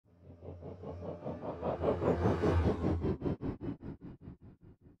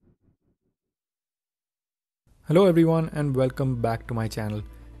Hello everyone and welcome back to my channel.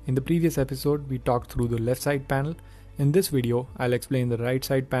 In the previous episode, we talked through the left side panel. In this video, I'll explain the right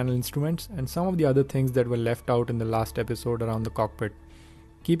side panel instruments and some of the other things that were left out in the last episode around the cockpit.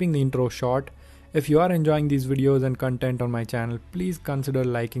 Keeping the intro short, if you are enjoying these videos and content on my channel, please consider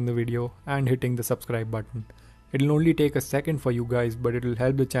liking the video and hitting the subscribe button. It'll only take a second for you guys, but it'll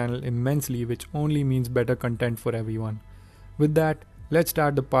help the channel immensely, which only means better content for everyone. With that, let's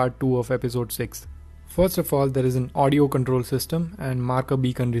start the part 2 of episode 6. First of all, there is an audio control system and marker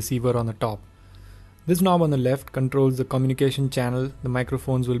beacon receiver on the top. This knob on the left controls the communication channel the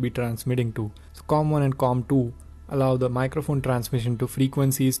microphones will be transmitting to. So COM1 and COM2 allow the microphone transmission to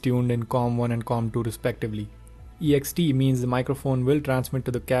frequencies tuned in COM1 and COM2 respectively. EXT means the microphone will transmit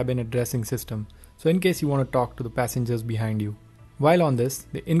to the cabin addressing system, so in case you want to talk to the passengers behind you. While on this,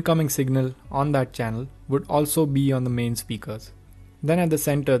 the incoming signal on that channel would also be on the main speakers. Then at the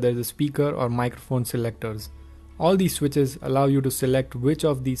center there is a speaker or microphone selectors. All these switches allow you to select which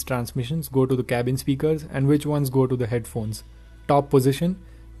of these transmissions go to the cabin speakers and which ones go to the headphones. Top position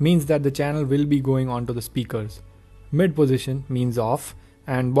means that the channel will be going onto the speakers. Mid position means off,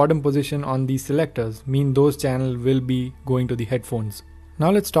 and bottom position on these selectors mean those channels will be going to the headphones. Now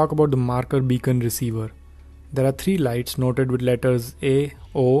let's talk about the marker beacon receiver. There are 3 lights noted with letters A,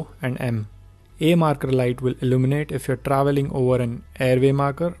 O and M. A marker light will illuminate if you're traveling over an airway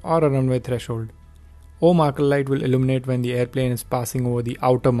marker or a runway threshold. O marker light will illuminate when the airplane is passing over the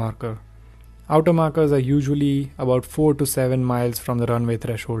outer marker. Outer markers are usually about 4 to 7 miles from the runway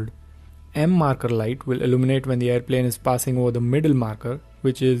threshold. M marker light will illuminate when the airplane is passing over the middle marker,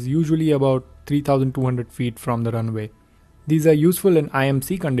 which is usually about 3,200 feet from the runway. These are useful in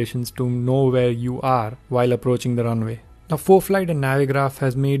IMC conditions to know where you are while approaching the runway. Now, ForeFlight and Navigraph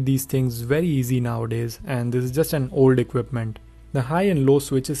has made these things very easy nowadays, and this is just an old equipment. The high and low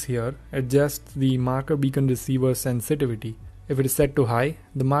switches here adjust the marker beacon receiver sensitivity. If it is set to high,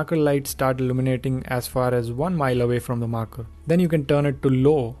 the marker lights start illuminating as far as 1 mile away from the marker. Then you can turn it to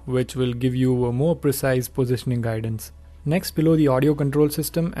low, which will give you a more precise positioning guidance. Next, below the audio control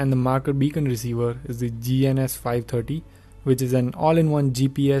system and the marker beacon receiver is the GNS 530, which is an all-in-one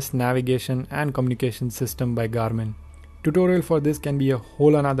GPS, navigation and communication system by Garmin. Tutorial for this can be a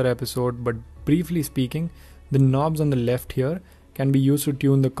whole another episode, but briefly speaking, the knobs on the left here can be used to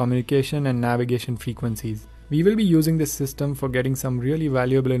tune the communication and navigation frequencies. We will be using this system for getting some really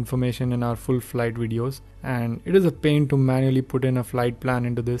valuable information in our full flight videos, and it is a pain to manually put in a flight plan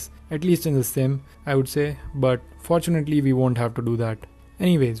into this, at least in the sim, I would say, but fortunately we won't have to do that.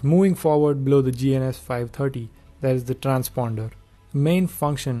 Anyways, moving forward below the GNS 530, there is the transponder. The main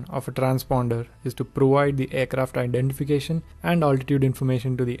function of a transponder is to provide the aircraft identification and altitude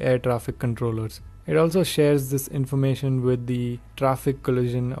information to the air traffic controllers. It also shares this information with the Traffic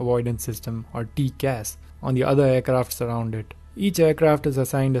Collision Avoidance System or TCAS on the other aircrafts around it. Each aircraft is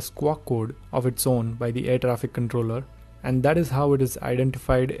assigned a squawk code of its own by the air traffic controller, and that is how it is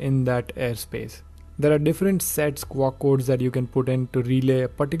identified in that airspace. There are different set squawk codes that you can put in to relay a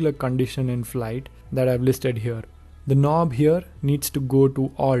particular condition in flight that I've listed here. The knob here needs to go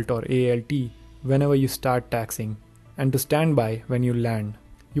to Alt or ALT whenever you start taxiing, and to standby when you land.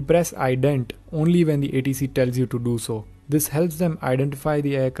 You press ident only when the ATC tells you to do so. This helps them identify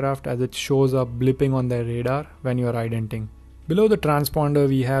the aircraft as it shows up blipping on their radar when you are identing. Below the transponder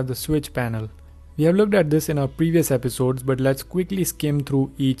we have the switch panel. We have looked at this in our previous episodes, but let's quickly skim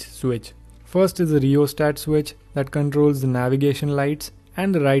through each switch. First is the rheostat switch that controls the navigation lights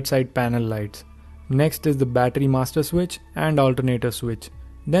and the right side panel lights. Next is the battery master switch and alternator switch.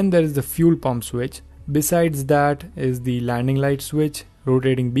 Then there is the fuel pump switch. Besides that is the landing light switch,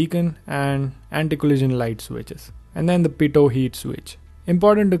 rotating beacon and anti-collision light switches. And then the pitot heat switch.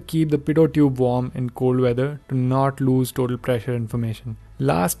 Important to keep the pitot tube warm in cold weather to not lose total pressure information.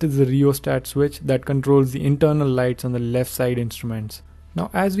 Last is the rheostat switch that controls the internal lights on the left side instruments. Now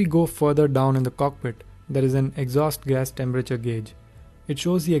as we go further down in the cockpit, there is an exhaust gas temperature gauge. It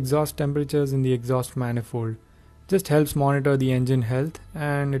shows the exhaust temperatures in the exhaust manifold. Just helps monitor the engine health,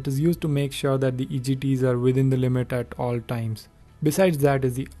 and it is used to make sure that the EGTs are within the limit at all times. Besides that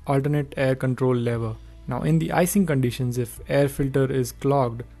is the alternate air control lever. Now in the icing conditions, if air filter is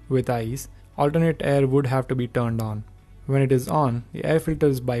clogged with ice, alternate air would have to be turned on. When it is on, the air filter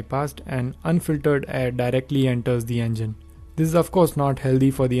is bypassed and unfiltered air directly enters the engine. This is of course not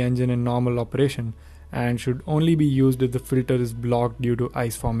healthy for the engine in normal operation, and should only be used if the filter is blocked due to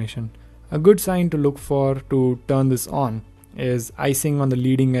ice formation. A good sign to look for to turn this on is icing on the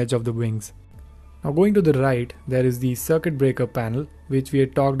leading edge of the wings. Now going to the right, there is the circuit breaker panel, which we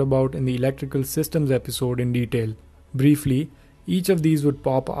had talked about in the electrical systems episode in detail. Briefly, Each of these would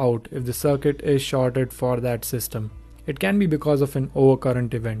pop out if the circuit is shorted for that system. It can be because of an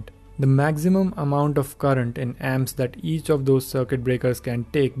overcurrent event. The maximum amount of current in amps that each of those circuit breakers can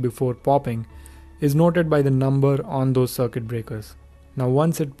take before popping is noted by the number on those circuit breakers. Now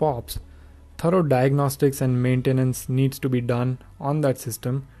once it pops, thorough diagnostics and maintenance needs to be done on that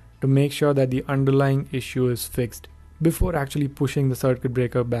system to make sure that the underlying issue is fixed before actually pushing the circuit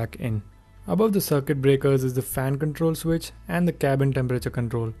breaker back in. Above the circuit breakers is the fan control switch and the cabin temperature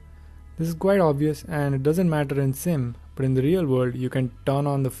control. This is quite obvious and it doesn't matter in sim, but in the real world you can turn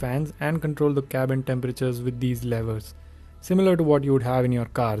on the fans and control the cabin temperatures with these levers, similar to what you would have in your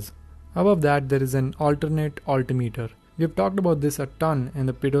cars. Above that there is an alternate altimeter. We have talked about this a ton in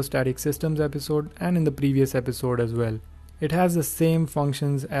the pedostatic systems episode and in the previous episode as well. It has the same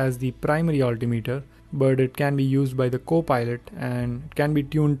functions as the primary altimeter, but it can be used by the co-pilot and it can be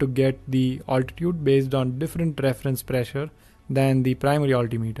tuned to get the altitude based on different reference pressure than the primary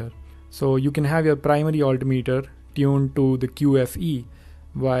altimeter. So you can have your primary altimeter tuned to the QFE,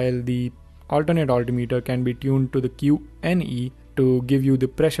 while the alternate altimeter can be tuned to the QNE to give you the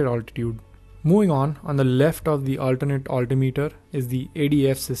pressure altitude. Moving on the left of the alternate altimeter is the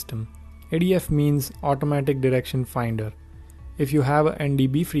ADF system. ADF means automatic direction finder. If you have a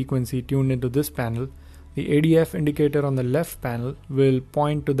NDB frequency tuned into this panel, the ADF indicator on the left panel will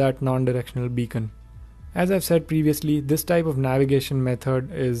point to that non-directional beacon. As I've said previously, this type of navigation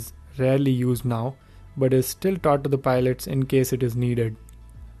method is rarely used now, but is still taught to the pilots in case it is needed.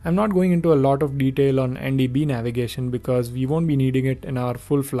 I'm not going into a lot of detail on NDB navigation because we won't be needing it in our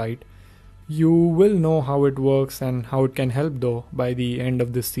full flight. You will know how it works and how it can help though by the end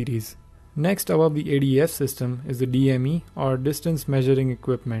of this series. Next above the ADF system is the DME or distance measuring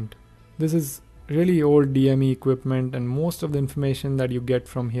equipment. This is really old DME equipment and most of the information that you get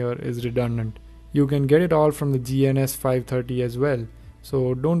from here is redundant. You can get it all from the GNS 530 as well,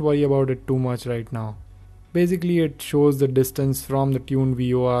 so don't worry about it too much right now. Basically it shows the distance from the tuned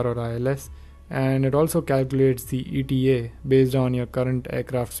VOR or ILS, and it also calculates the ETA based on your current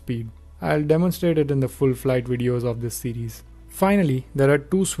aircraft speed. I'll demonstrate it in the full flight videos of this series. Finally, there are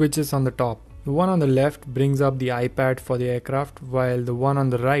two switches on the top. The one on the left brings up the iPad for the aircraft, while the one on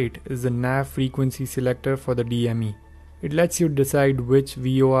the right is the nav frequency selector for the DME. It lets you decide which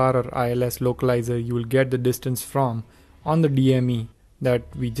VOR or ILS localizer you will get the distance from on the DME that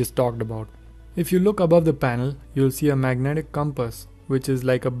we just talked about. If you look above the panel, you'll see a magnetic compass, which is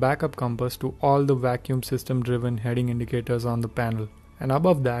like a backup compass to all the vacuum system driven heading indicators on the panel. And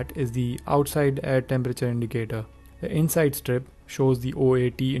above that is the outside air temperature indicator. The inside strip shows the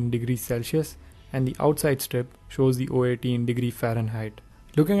OAT in degrees Celsius and the outside strip shows the OAT in degree Fahrenheit.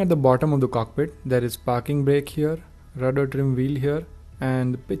 Looking at the bottom of the cockpit, there is parking brake here, rudder trim wheel here,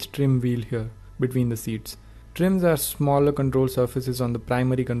 and the pitch trim wheel here between the seats. Trims are smaller control surfaces on the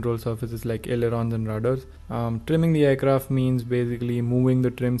primary control surfaces like ailerons and rudders. Trimming the aircraft means basically moving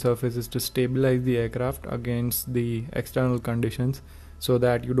the trim surfaces to stabilize the aircraft against the external conditions so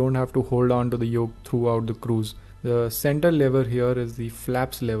that you don't have to hold on to the yoke throughout the cruise. The center lever here is the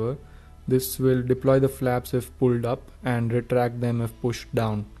flaps lever. This will deploy the flaps if pulled up and retract them if pushed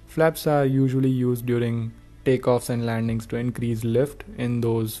down. Flaps are usually used during takeoffs and landings to increase lift in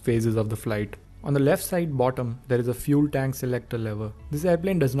those phases of the flight. On the left side bottom, there is a fuel tank selector lever. This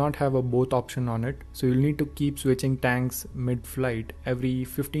airplane does not have a both option on it, so you'll need to keep switching tanks mid-flight every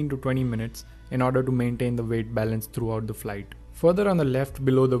 15 to 20 minutes in order to maintain the weight balance throughout the flight. Further on the left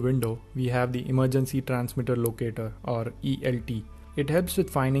below the window, we have the emergency transmitter locator or ELT. It helps with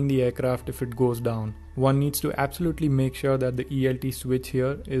finding the aircraft if it goes down. One needs to absolutely make sure that the ELT switch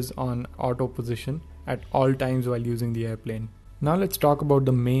here is on auto position at all times while using the airplane. Now let's talk about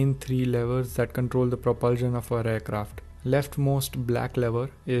the main three levers that control the propulsion of our aircraft. Leftmost black lever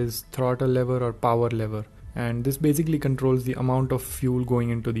is throttle lever or power lever, and this basically controls the amount of fuel going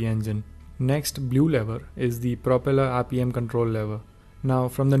into the engine. Next, blue lever is the propeller RPM control lever. Now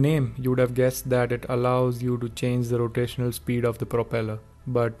from the name you would have guessed that it allows you to change the rotational speed of the propeller,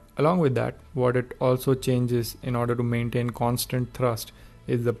 but along with that what it also changes in order to maintain constant thrust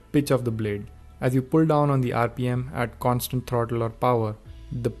is the pitch of the blade. As you pull down on the RPM at constant throttle or power,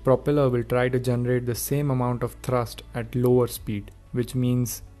 the propeller will try to generate the same amount of thrust at lower speed, which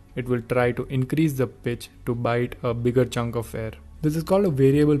means it will try to increase the pitch to bite a bigger chunk of air. This is called a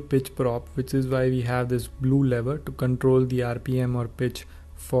variable pitch prop, which is why we have this blue lever to control the RPM or pitch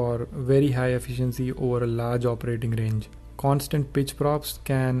for very high efficiency over a large operating range. Constant pitch props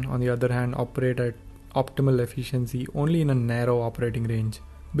can, on the other hand, operate at optimal efficiency only in a narrow operating range.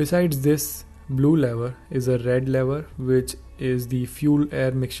 Besides this blue lever is a red lever, which is the fuel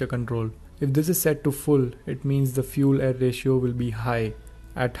air mixture control. If this is set to full, it means the fuel-air ratio will be high.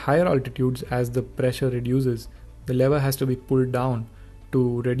 At higher altitudes, as the pressure reduces, the lever has to be pulled down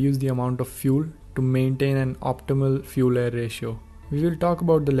to reduce the amount of fuel to maintain an optimal fuel-air ratio. We will talk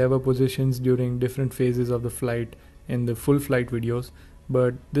about the lever positions during different phases of the flight in the full flight videos,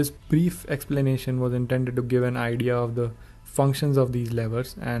 but this brief explanation was intended to give an idea of the functions of these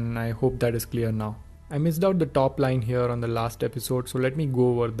levers, and I hope that is clear now. I missed out the top line here on the last episode, so let me go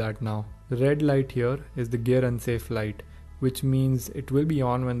over that now. The red light here is the gear unsafe light, which means it will be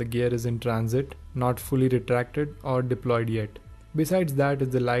on when the gear is in transit, not fully retracted or deployed yet. Besides that is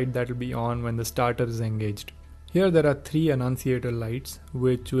the light that will be on when the starter is engaged. Here there are 3 annunciator lights,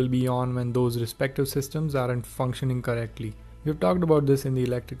 which will be on when those respective systems aren't functioning correctly. We've talked about this in the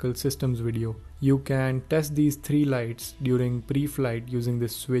electrical systems video. You can test these 3 lights during pre-flight using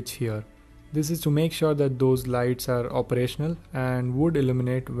this switch here. This is to make sure that those lights are operational and would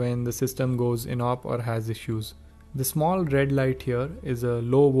illuminate when the system goes inop or has issues. The small red light here is a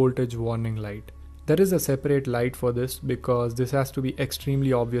low voltage warning light. There is a separate light for this because this has to be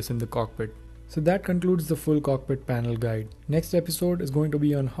extremely obvious in the cockpit. So that concludes the full cockpit panel guide. Next episode is going to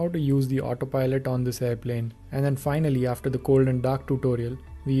be on how to use the autopilot on this airplane. And then finally, after the cold and dark tutorial,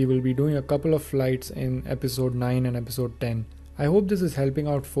 we will be doing a couple of flights in episode 9 and episode 10. I hope this is helping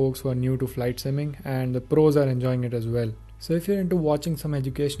out folks who are new to flight simming, and the pros are enjoying it as well. So if you're into watching some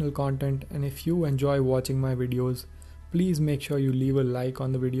educational content and if you enjoy watching my videos, please make sure you leave a like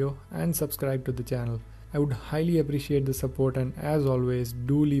on the video and subscribe to the channel. I would highly appreciate the support, and as always,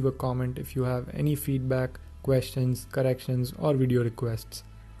 do leave a comment if you have any feedback, questions, corrections or video requests.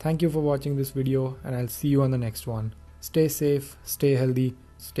 Thank you for watching this video, and I'll see you on the next one. Stay safe, stay healthy,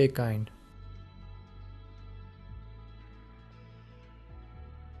 stay kind.